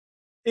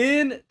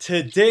In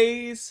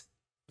today's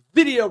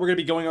video, we're going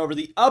to be going over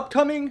the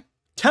upcoming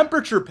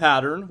temperature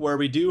pattern, where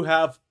we do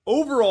have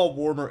overall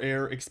warmer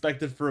air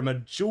expected for a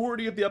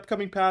majority of the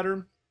upcoming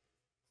pattern.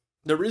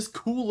 There is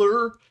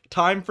cooler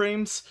time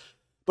frames,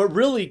 but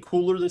really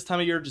cooler this time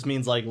of year just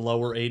means like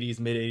lower 80s,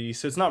 mid 80s,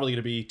 so it's not really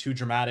going to be too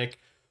dramatic.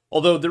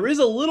 Although there is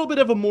a little bit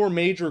of a more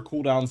major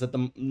cooldowns that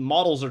the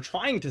models are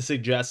trying to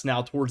suggest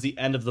now towards the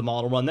end of the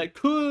model run that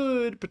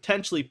could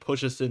potentially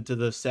push us into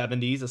the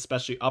 70s,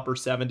 especially upper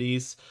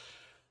 70s.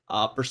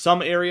 For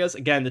some areas,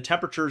 again, the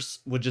temperatures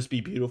would just be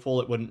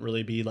beautiful. It wouldn't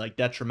really be like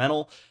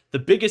detrimental. The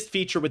biggest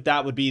feature with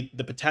that would be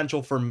the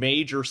potential for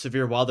major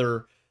severe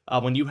weather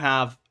when you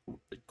have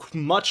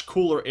much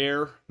cooler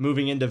air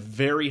moving into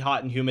very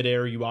hot and humid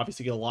air. You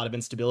obviously get a lot of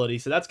instability.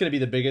 So that's going to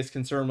be the biggest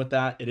concern with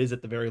that. It is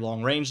at the very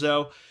long range,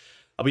 though.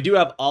 We do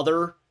have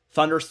other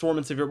thunderstorm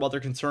and severe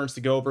weather concerns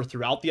to go over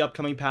throughout the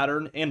upcoming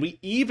pattern. And we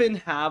even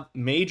have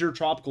major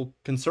tropical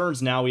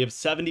concerns now. We have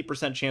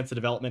 70% chance of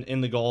development in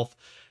the Gulf,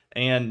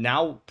 and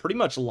now pretty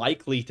much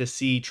likely to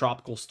see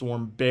Tropical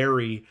Storm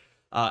Barry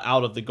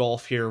out of the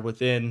Gulf here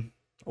within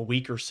a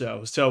week or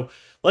so. So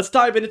let's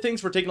dive into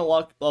things. We're taking a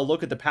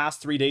look at the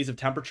past 3 days of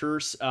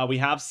temperatures. We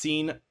have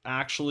seen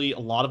actually a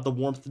lot of the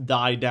warmth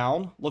die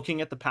down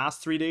looking at the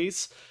past 3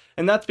 days.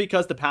 And that's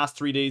because the past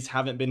 3 days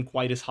haven't been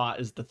quite as hot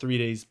as the 3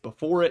 days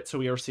before it. So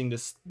we are seeing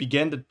this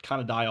begin to kind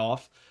of die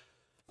off.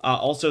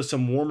 Also,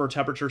 some warmer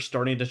temperatures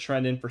starting to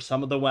trend in for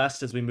some of the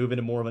west as we move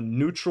into more of a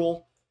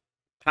neutral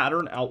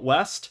pattern out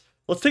west.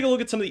 Let's take a look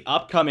at some of the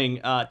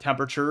upcoming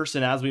temperatures,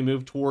 and as we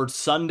move towards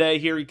Sunday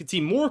here, you can see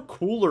more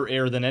cooler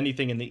air than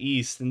anything in the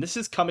east, and this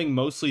is coming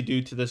mostly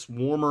due to this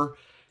warmer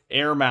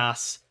air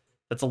mass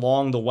that's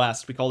along the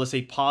west. We call this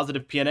a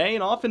positive PNA,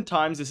 and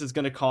oftentimes this is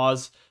going to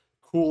cause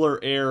cooler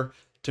air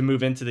to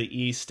move into the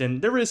east,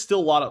 and there is still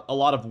a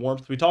lot of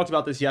warmth. We talked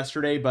about this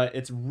yesterday, but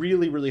it's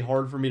really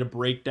hard for me to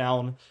break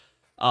down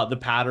the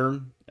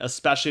pattern,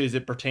 especially as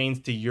it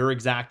pertains to your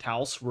exact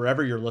house,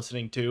 wherever you're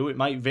listening to. It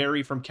might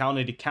vary from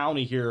county to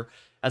county here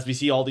as we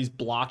see all these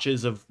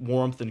blotches of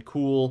warmth and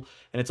cool,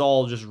 and it's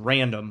all just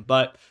random.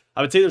 But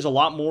I would say there's a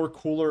lot more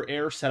cooler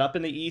air set up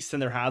in the east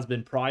than there has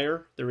been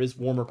prior. There is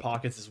warmer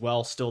pockets as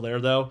well still there,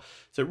 though.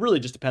 So it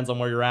really just depends on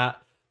where you're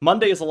at.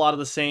 Monday is a lot of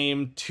the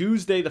same.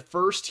 Tuesday, the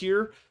 1st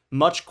here,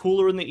 much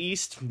cooler in the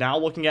east. Now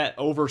looking at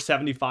over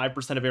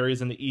 75% of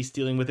areas in the east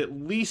dealing with at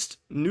least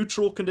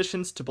neutral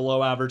conditions to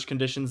below average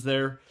conditions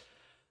there.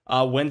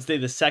 Wednesday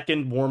the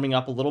 2nd, warming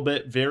up a little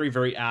bit,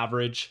 very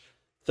average.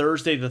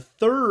 Thursday the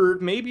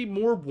 3rd, maybe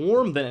more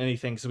warm than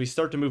anything, so we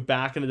start to move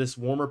back into this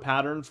warmer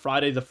pattern.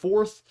 Friday the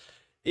 4th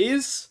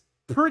is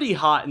pretty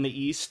hot in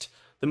the east.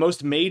 The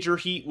most major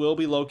heat will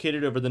be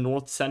located over the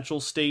north central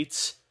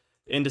states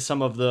into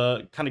some of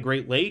the kind of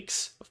Great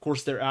Lakes. Of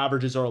course, their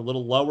averages are a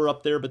little lower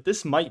up there, but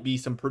this might be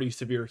some pretty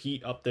severe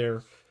heat up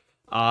there.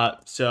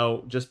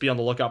 So just be on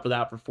the lookout for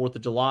that for 4th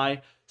of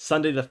July.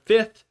 Sunday the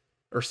 5th,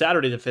 or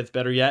Saturday the 5th,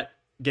 better yet,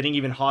 getting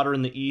even hotter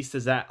in the east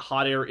as that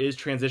hot air is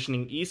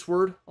transitioning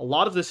eastward. A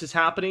lot of this is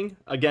happening,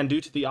 again,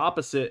 due to the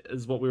opposite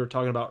as what we were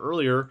talking about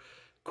earlier.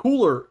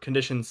 Cooler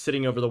conditions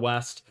sitting over the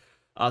west.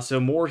 So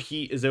more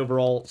heat is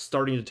overall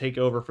starting to take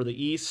over for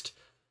the east.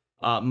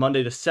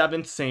 Monday the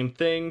 7th, same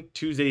thing.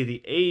 Tuesday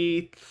the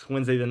 8th,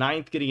 Wednesday the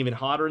 9th, getting even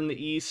hotter in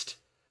the east.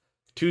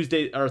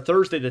 Thursday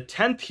the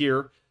 10th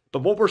here. But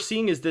what we're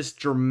seeing is this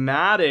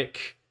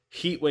dramatic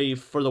heat wave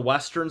for the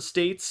western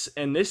states,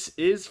 and this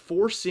is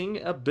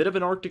forcing a bit of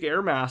an Arctic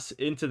air mass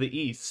into the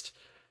east.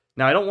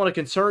 Now, I don't want to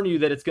concern you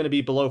that it's going to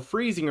be below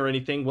freezing or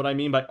anything. What I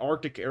mean by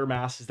Arctic air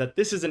mass is that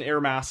this is an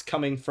air mass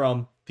coming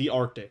from the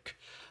Arctic.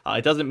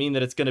 It doesn't mean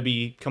that it's going to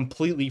be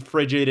completely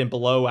frigid and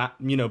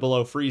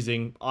below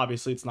freezing.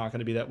 Obviously, it's not going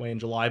to be that way in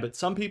July, but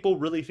some people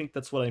really think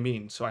that's what I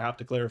mean, so I have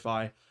to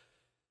clarify.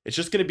 It's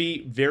just going to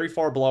be very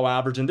far below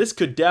average, and this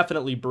could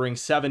definitely bring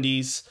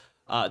 70s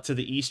to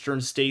the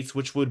eastern states,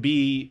 which would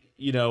be,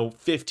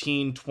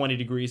 15, 20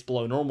 degrees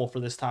below normal for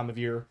this time of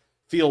year.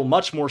 Feel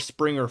much more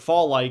spring or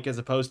fall-like as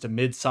opposed to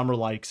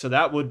midsummer-like. So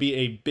that would be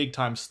a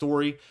big-time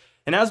story.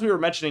 And as we were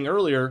mentioning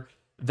earlier,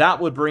 that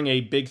would bring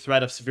a big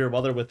threat of severe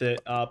weather with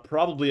it.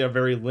 Probably a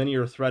very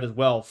linear threat as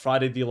well.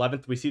 Friday the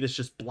 11th, we see this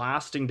just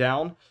blasting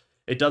down.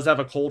 It does have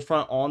a cold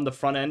front on the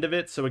front end of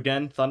it. So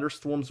again,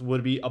 thunderstorms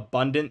would be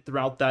abundant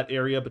throughout that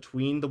area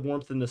between the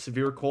warmth and the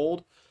severe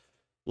cold.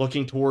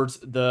 Looking towards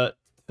the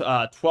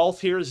 12th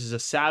here, this is a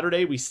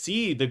Saturday. We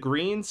see the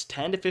greens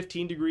 10 to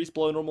 15 degrees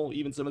below normal,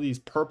 even some of these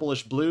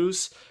purplish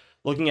blues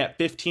looking at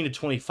 15 to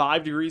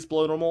 25 degrees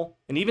below normal,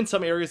 and even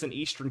some areas in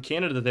eastern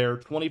Canada there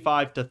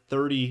 25 to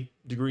 30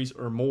 degrees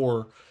or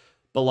more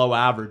below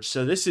average.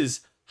 So this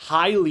is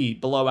highly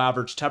below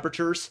average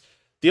temperatures.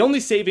 The only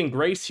saving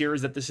grace here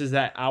is that this is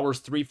at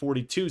hours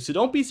 3:42, so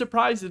don't be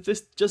surprised if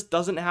this just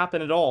doesn't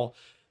happen at all.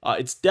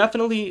 It's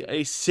definitely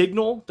a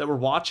signal that we're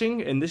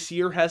watching, and this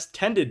year has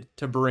tended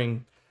to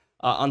bring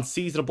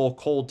unseasonable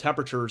cold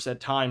temperatures at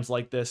times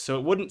like this. So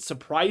it wouldn't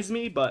surprise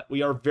me, but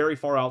we are very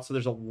far out, so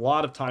there's a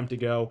lot of time to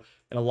go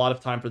and a lot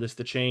of time for this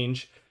to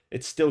change.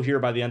 It's still here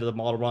by the end of the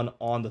model run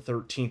on the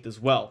 13th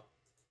as well.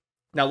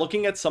 Now,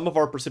 looking at some of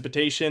our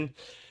precipitation,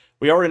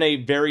 we are in a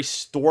very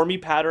stormy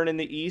pattern in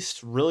the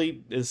east,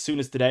 really as soon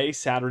as today,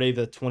 Saturday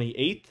the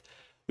 28th.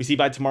 We see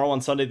by tomorrow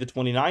on Sunday the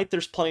 29th,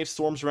 there's plenty of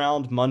storms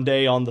around.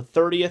 Monday on the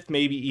 30th,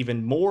 maybe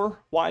even more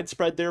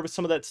widespread there with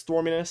some of that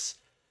storminess.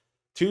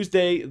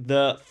 Tuesday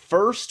the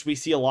 1st, we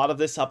see a lot of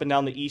this up and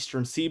down the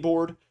eastern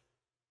seaboard.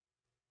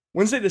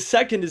 Wednesday the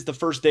 2nd is the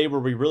first day where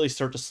we really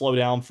start to slow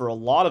down for a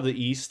lot of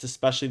the east,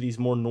 especially these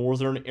more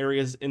northern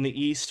areas in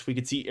the east. We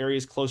could see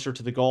areas closer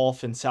to the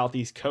Gulf and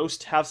southeast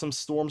coast have some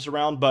storms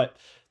around, but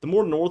the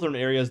more northern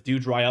areas do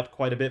dry up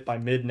quite a bit by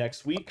mid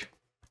next week.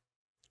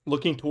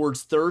 Looking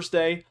towards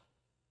Thursday,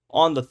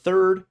 on the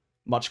 3rd,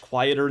 much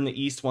quieter in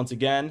the east once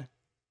again.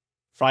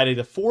 Friday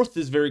the 4th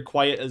is very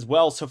quiet as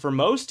well. So for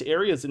most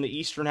areas in the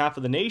eastern half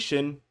of the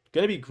nation,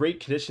 going to be great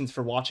conditions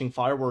for watching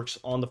fireworks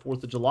on the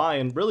 4th of July,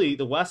 and really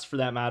the west for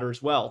that matter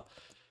as well.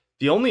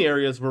 The only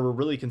areas where we're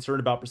really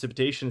concerned about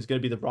precipitation is going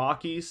to be the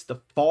Rockies,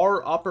 the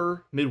far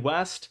upper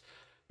Midwest,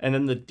 and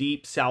then the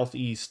deep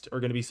southeast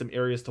are going to be some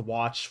areas to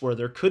watch where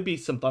there could be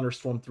some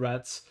thunderstorm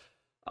threats.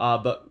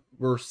 But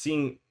we're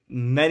seeing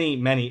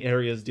many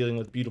areas dealing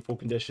with beautiful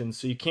conditions,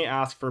 so you can't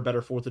ask for a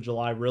better 4th of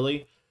July,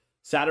 really.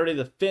 Saturday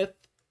the 5th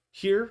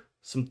here,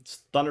 some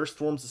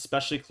thunderstorms,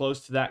 especially close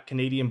to that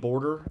Canadian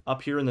border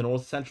up here in the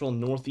north central and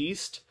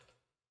northeast.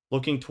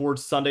 Looking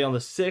towards Sunday on the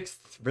 6th,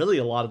 really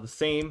a lot of the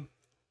same.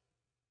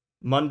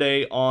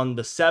 Monday on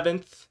the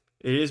 7th,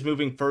 it is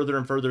moving further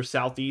and further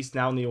southeast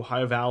now in the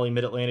Ohio Valley,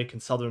 Mid-Atlantic,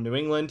 and southern New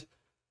England.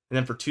 And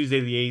then for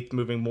Tuesday the 8th,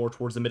 moving more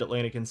towards the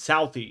Mid-Atlantic and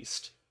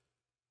southeast.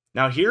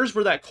 Now here's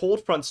where that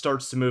cold front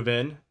starts to move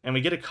in, and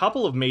we get a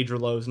couple of major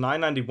lows.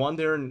 991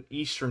 there in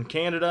eastern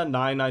Canada,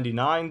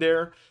 999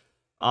 there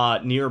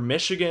near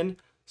Michigan.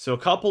 So a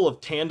couple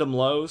of tandem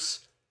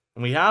lows.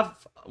 And we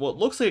have what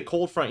looks like a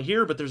cold front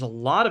here, but there's a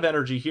lot of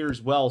energy here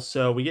as well.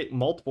 So we get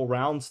multiple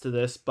rounds to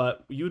this,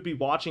 but you would be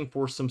watching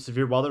for some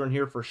severe weather in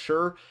here for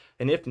sure.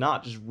 And if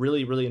not, just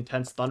really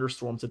intense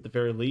thunderstorms at the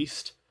very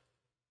least.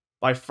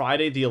 By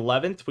Friday the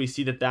 11th, we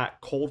see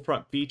that cold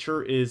front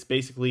feature is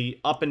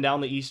basically up and down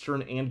the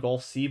eastern and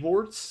Gulf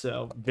seaboards.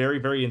 So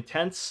very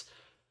intense.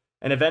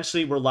 And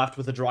eventually we're left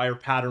with a drier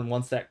pattern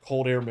once that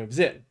cold air moves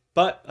in.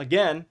 But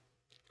again,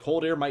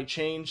 cold air might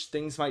change,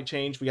 things might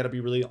change. We got to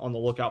be really on the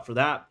lookout for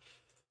that.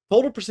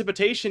 Total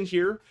precipitation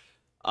here,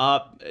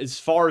 as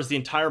far as the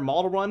entire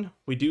model run,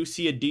 we do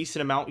see a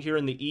decent amount here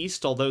in the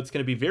east, although it's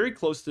going to be very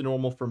close to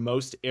normal for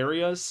most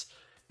areas.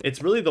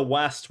 It's really the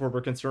west where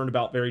we're concerned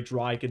about very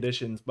dry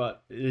conditions,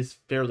 but it is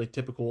fairly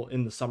typical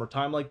in the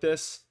summertime like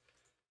this.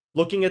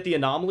 Looking at the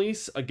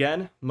anomalies,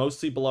 again,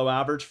 mostly below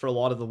average for a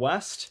lot of the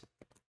west.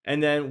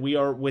 And then we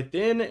are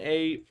within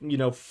a,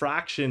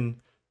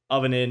 fraction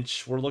of an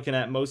inch. We're looking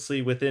at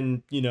mostly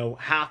within,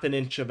 half an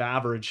inch of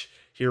average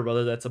here,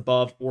 whether that's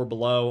above or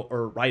below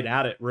or right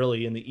at it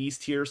really in the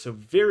east here. So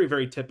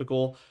very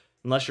typical,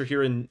 unless you're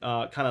here in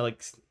kind of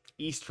like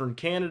eastern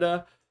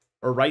Canada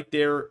or right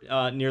there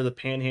near the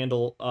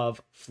panhandle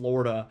of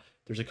Florida.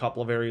 There's a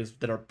couple of areas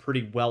that are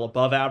pretty well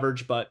above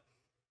average, but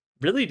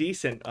really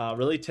decent,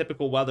 really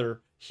typical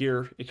weather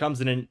here. It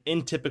comes in an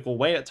atypical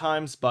way at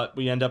times, but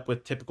we end up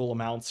with typical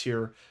amounts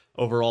here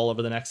overall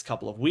over the next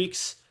couple of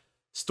weeks.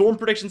 Storm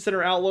Prediction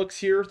Center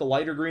outlooks here. The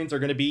lighter greens are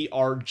going to be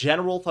our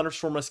general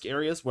thunderstorm risk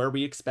areas where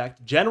we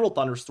expect general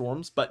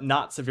thunderstorms, but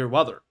not severe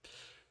weather.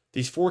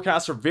 These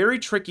forecasts are very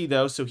tricky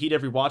though, so heed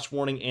every watch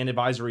warning and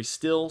advisory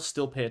still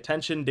pay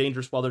attention.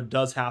 Dangerous weather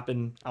does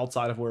happen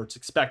outside of where it's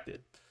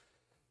expected.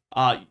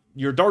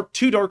 Your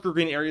two darker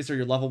green areas are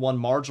your level 1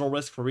 marginal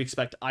risk where we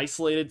expect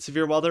isolated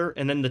severe weather,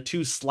 and then the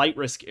 2 slight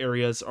risk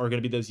areas are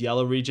going to be those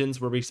yellow regions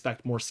where we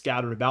expect more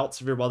scattered about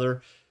severe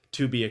weather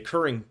to be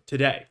occurring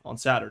today on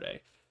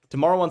Saturday.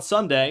 Tomorrow on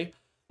Sunday,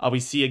 we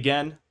see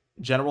again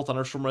general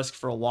thunderstorm risk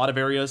for a lot of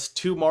areas,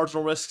 2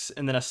 marginal risks,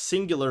 and then a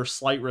singular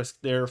slight risk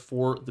there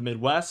for the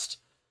Midwest.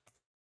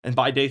 And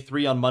by day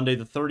 3 on Monday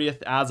the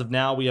 30th, as of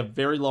now, we have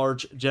very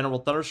large general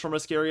thunderstorm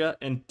risk area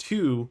and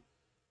 2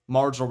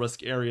 marginal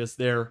risk areas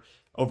there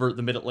over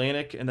the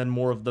Mid-Atlantic, and then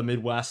more of the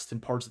Midwest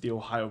and parts of the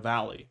Ohio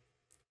Valley.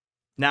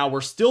 Now,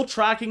 we're still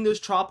tracking those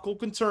tropical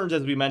concerns,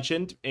 as we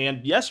mentioned,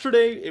 and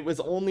yesterday it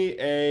was only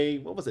a,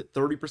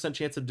 30%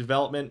 chance of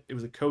development. It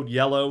was a code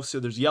yellow,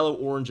 so there's yellow,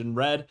 orange, and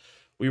red.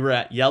 We were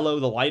at yellow,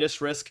 the lightest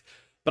risk,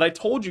 but I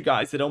told you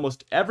guys that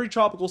almost every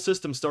tropical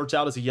system starts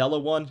out as a yellow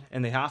one,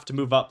 and they have to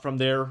move up from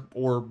there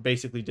or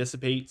basically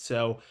dissipate,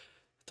 so I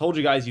told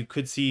you guys you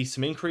could see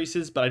some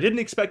increases, but I didn't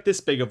expect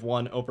this big of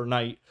one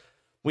overnight.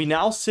 We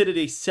now sit at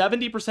a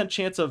 70%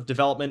 chance of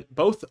development,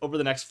 both over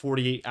the next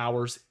 48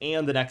 hours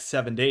and the next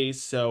 7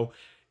 days. So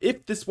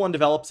if this one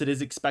develops, it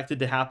is expected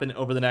to happen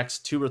over the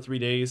next 2 or 3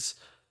 days,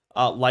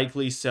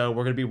 likely. So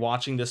we're going to be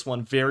watching this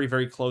one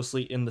very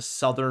closely in the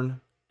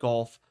southern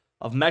Gulf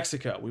of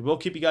Mexico. We will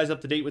keep you guys up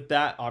to date with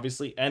that.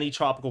 Obviously, any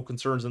tropical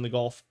concerns in the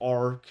Gulf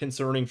are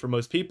concerning for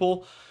most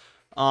people.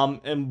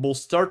 And we'll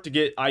start to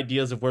get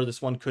ideas of where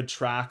this one could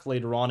track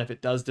later on if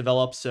it does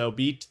develop. So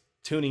be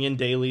tuning in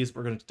daily as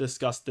we're going to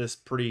discuss this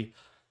pretty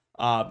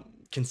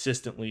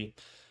consistently.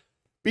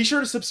 Be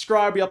sure to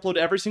subscribe. We upload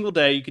every single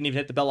day. You can even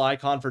hit the bell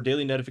icon for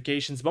daily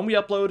notifications when we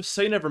upload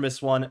so you never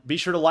miss one. Be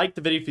sure to like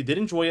the video if you did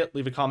enjoy it.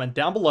 Leave a comment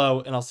down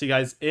below, and I'll see you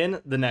guys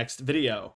in the next video.